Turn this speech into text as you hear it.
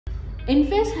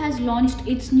Enphase has launched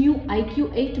its new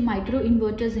IQ8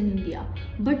 microinverters in India.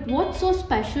 But what's so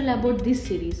special about this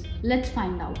series? Let's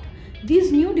find out.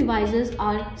 These new devices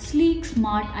are sleek,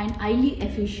 smart and highly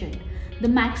efficient. The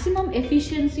maximum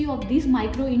efficiency of these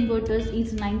microinverters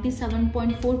is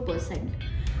 97.4%.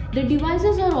 The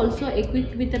devices are also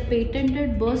equipped with a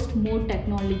patented burst mode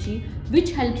technology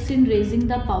which helps in raising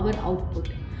the power output.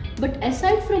 But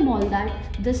aside from all that,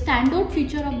 the standout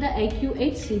feature of the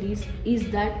IQ8 series is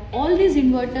that all these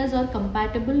inverters are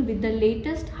compatible with the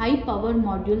latest high power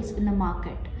modules in the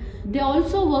market. They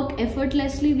also work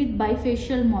effortlessly with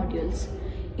bifacial modules.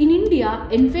 In India,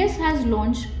 Enphase has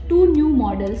launched two new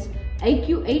models,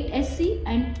 IQ8SC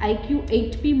and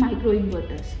IQ8P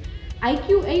microinverters.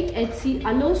 IQ8HC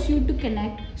allows you to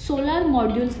connect solar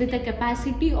modules with a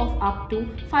capacity of up to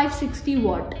 560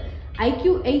 watt.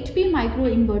 IQ8P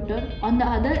microinverter, on the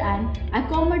other hand,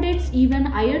 accommodates even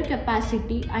higher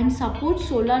capacity and supports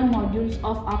solar modules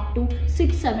of up to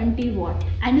 670 watt.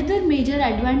 Another major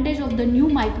advantage of the new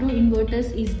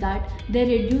microinverters is that they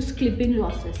reduce clipping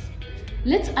losses.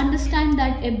 Let's understand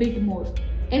that a bit more.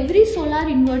 Every solar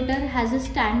inverter has a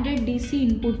standard DC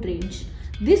input range.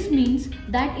 This means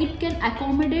that it can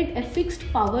accommodate a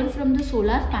fixed power from the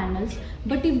solar panels,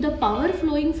 but if the power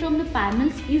flowing from the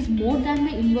panels is more than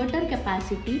the inverter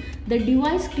capacity, the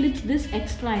device clips this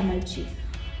extra energy.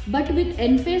 But with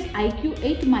Enphase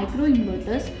IQ8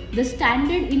 microinverters, the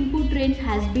standard input range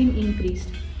has been increased.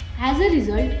 As a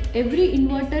result, every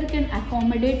inverter can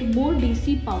accommodate more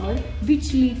DC power,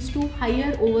 which leads to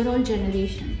higher overall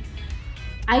generation.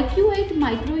 IQ8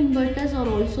 microinverters are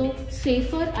also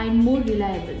safer and more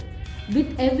reliable.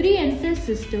 With every Enphase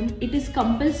system, it is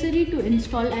compulsory to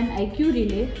install an IQ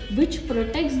relay which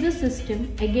protects the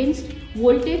system against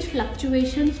voltage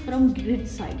fluctuations from grid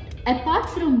side. Apart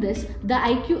from this, the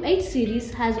IQ8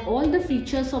 series has all the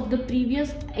features of the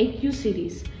previous IQ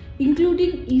series,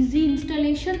 including easy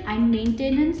installation and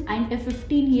maintenance and a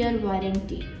 15-year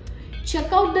warranty.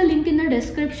 Check out the link in the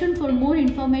description for more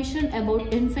information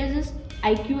about Enphase's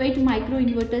IQ8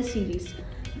 microinverter series.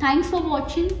 Thanks for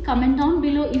watching. Comment down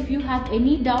below if you have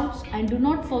any doubts and do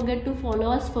not forget to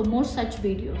follow us for more such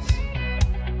videos.